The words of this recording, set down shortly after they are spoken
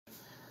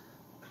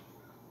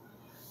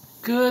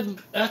Good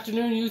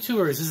afternoon,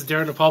 YouTubers. This is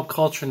Darren the Pop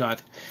Culture Nut.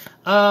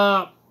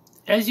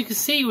 As you can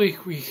see,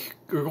 we're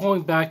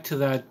going back to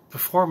that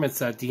performance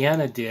that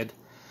Diana did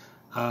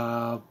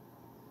a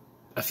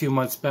few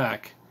months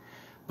back.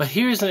 But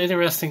here's an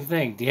interesting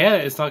thing. Diana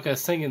is not going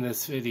to sing in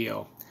this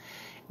video.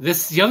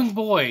 This young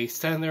boy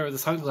standing there with the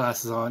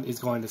sunglasses on is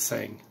going to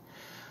sing.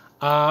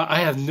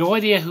 I have no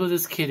idea who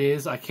this kid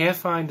is. I can't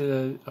find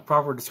a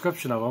proper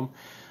description of him.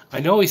 I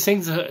know he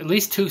sings at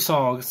least 2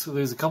 songs. So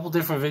there's a couple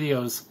different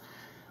videos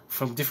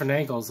from different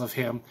angles of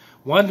him.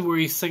 One where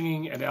he's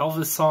singing an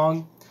Elvis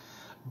song,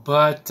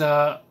 but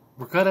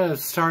we're gonna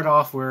start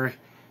off where,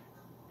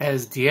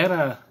 as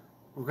Diana,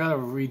 we're gonna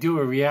redo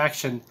a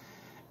reaction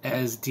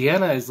as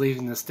Diana is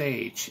leaving the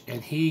stage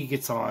and he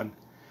gets on.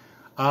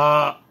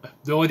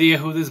 No idea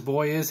who this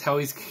boy is, how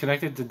he's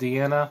connected to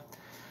Diana.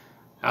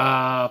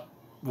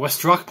 What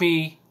struck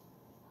me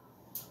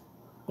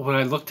when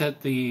I looked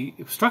at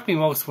it struck me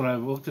most when I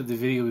looked at the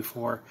video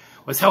before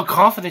was how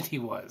confident he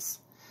was.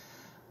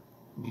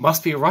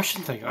 Must be a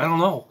Russian thing. I don't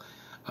know.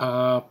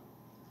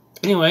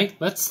 Anyway,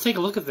 let's take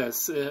a look at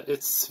this.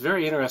 It's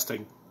very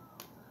interesting.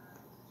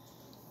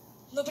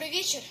 Добрый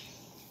вечер.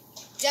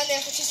 Диана,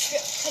 я хочу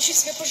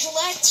тебе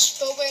пожелать,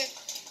 чтобы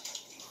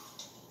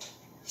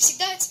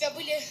всегда у тебя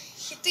были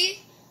хиты,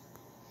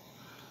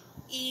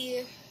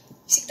 и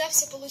всегда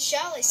все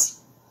получалось,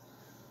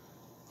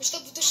 и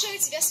чтобы в душе у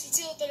тебя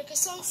светило только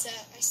солнце,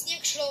 а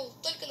снег шел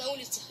только на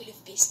улицах или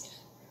в песнях.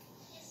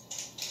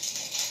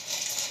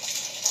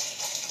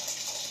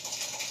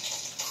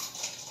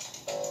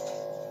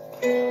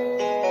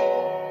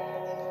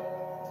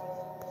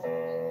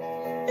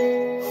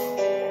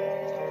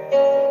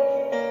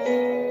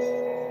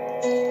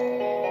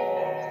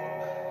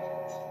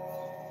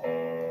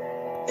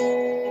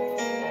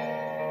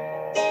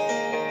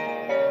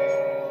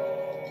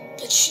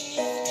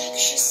 Почему так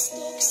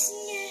жесток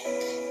снег,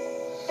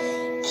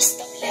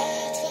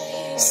 оставляя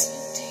твои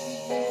следы,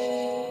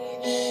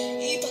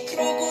 и по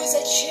кругу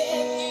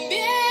зачем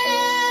бег?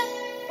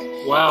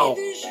 Wow.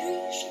 Не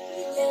бежишь от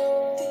меня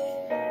ты,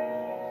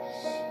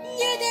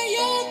 не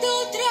дает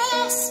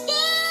утра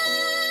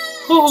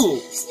спать. Who?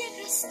 Снег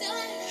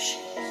растаешь,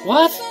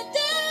 What?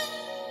 вода,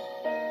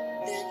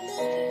 ты одно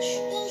лишь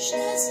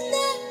должна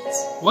знать.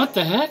 What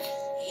the heck?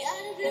 Я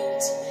люблю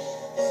тебя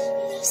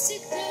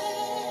навсегда.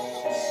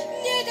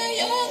 Не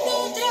дает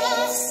утра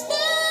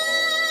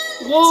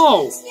спать.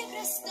 Whoa! Снег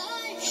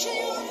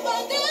растаявшая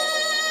вода.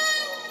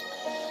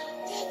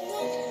 Ты одно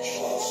лишь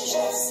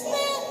должна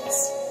знать.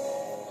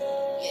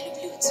 Я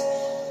люблю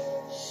тебя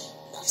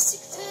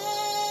навсегда.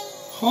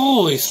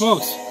 Holy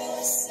smokes.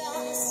 Голоса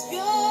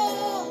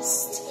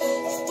звезд в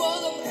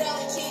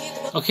полумраке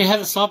едва. Okay, I had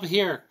to stop it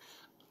here.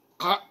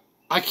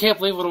 I can't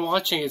believe what I'm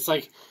watching. It's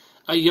like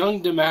a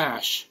young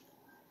Dimash.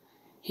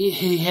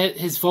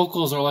 His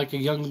vocals are like a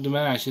young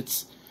Dimash.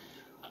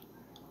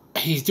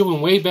 He's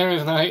doing way better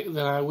than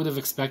I would have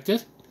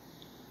expected.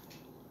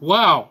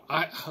 Wow.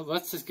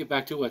 Let's just get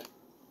back to it.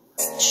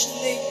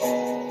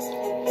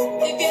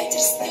 Ветер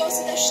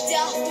слезы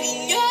дождя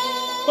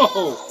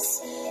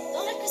принес.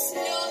 Только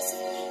слезы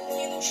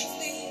не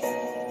нужны.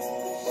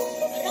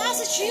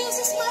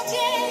 Разучился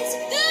смотреть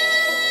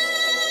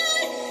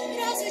вдаль,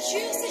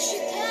 разучился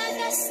считать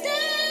до 100,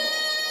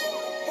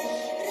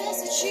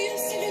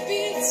 разучился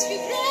любить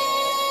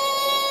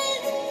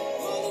февраль.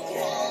 Он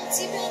украл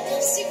тебя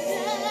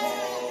навсегда.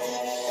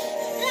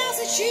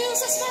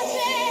 Разучился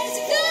смотреть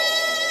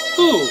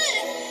вдаль,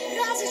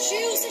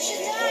 разучился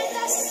считать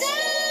до 100,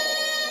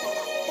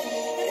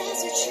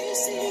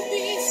 разучился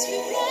любить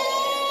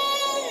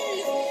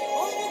февраль.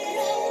 Он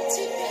украл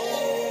тебя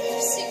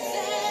навсегда.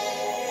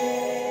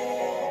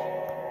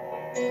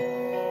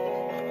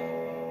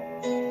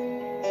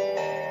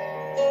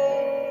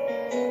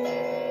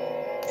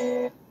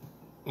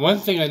 One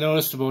thing I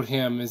noticed about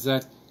him is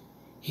that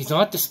he's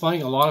not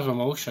displaying a lot of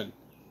emotion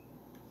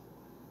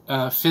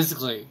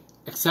physically,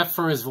 except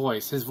for his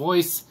voice. His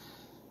voice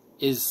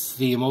is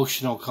the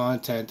emotional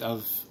content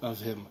of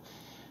him.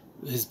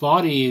 His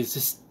body is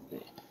just...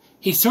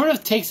 He sort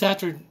of takes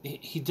after...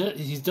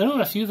 He's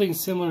done a few things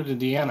similar to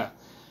Diana.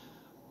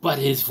 But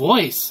his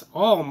voice,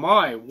 oh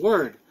my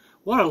word.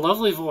 What a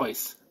lovely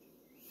voice.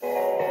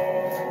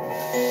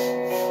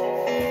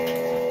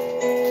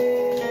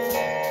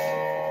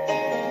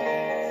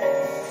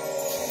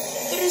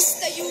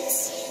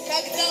 Расстаются,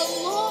 когда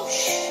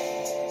ложь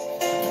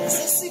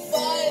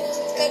засыпает,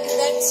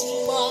 когда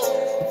тьма,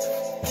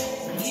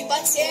 и по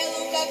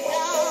телу,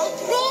 когда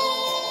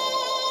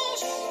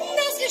дрожь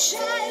нас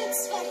лишает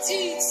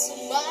сводить с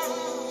ума.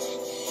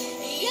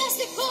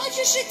 Если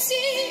хочешь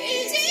идти,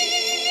 иди,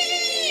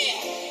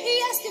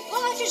 если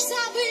хочешь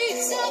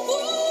забыть,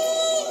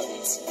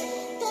 забудь.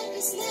 Только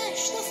знай,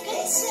 что в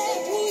конце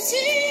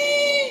пути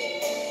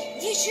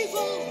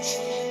ничего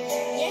уже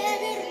не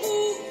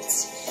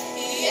вернуть.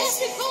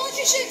 Если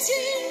хочешь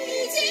идти,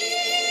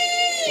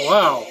 иди.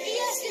 Wow.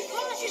 Если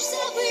хочешь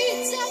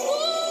забыть,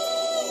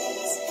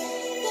 забудь.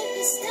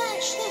 Только знай,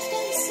 что в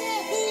конце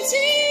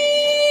пути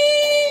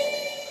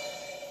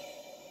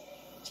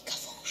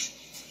никого уже.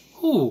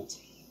 Ooh.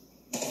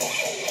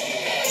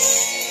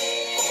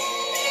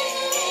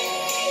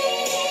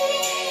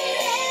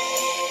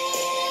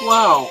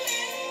 Wow.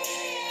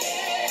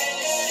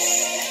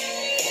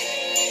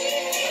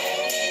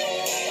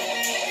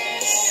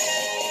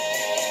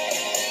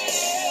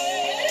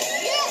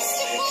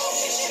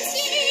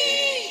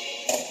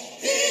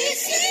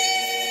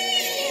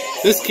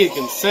 This kid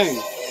can sing.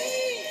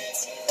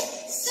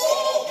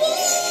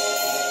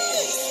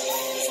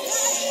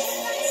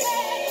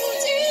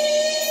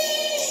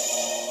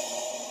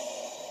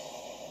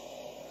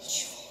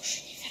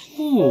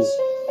 Ooh.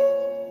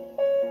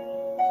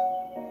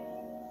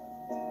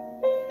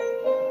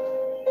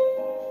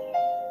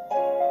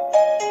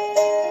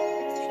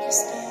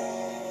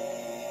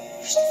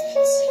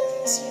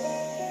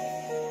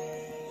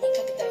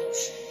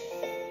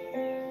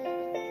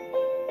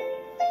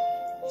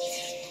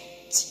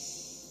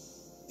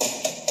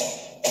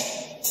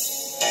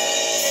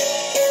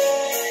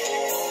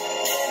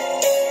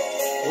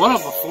 What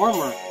a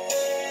performer.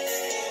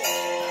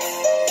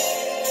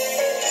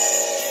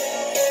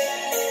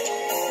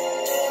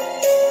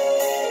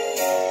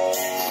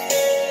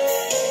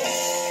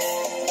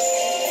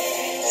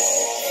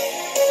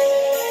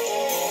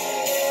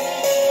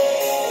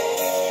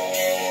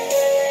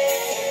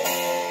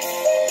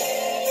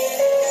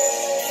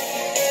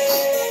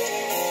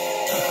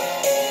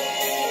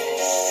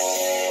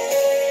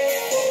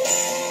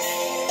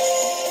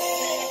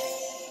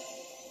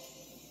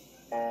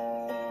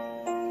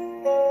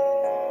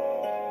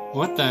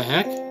 What the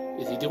heck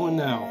is he doing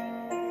now?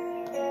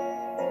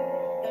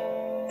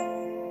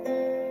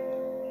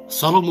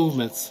 Subtle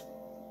movements.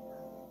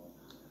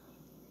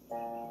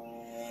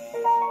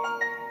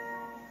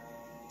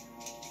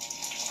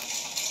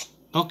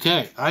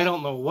 Okay, I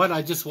don't know what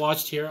I just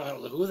watched here. I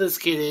don't know who this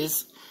kid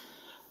is.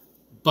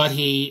 But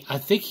I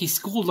think he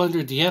schooled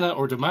under Diana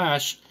or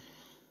Dimash.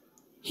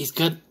 He's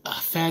got a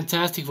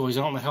fantastic voice.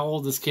 I don't know how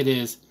old this kid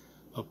is.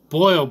 But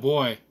boy, oh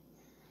boy.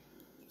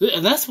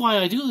 And that's why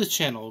I do this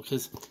channel,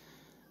 because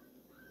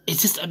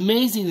it's just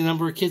amazing the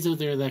number of kids out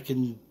there that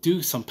can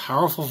do some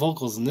powerful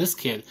vocals. And this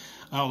kid,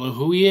 I don't know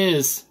who he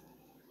is,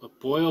 but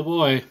boy, oh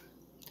boy,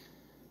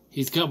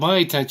 he's got my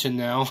attention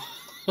now.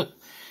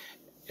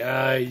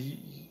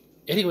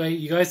 Anyway,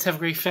 you guys have a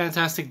great,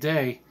 fantastic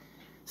day.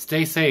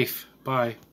 Stay safe. Bye.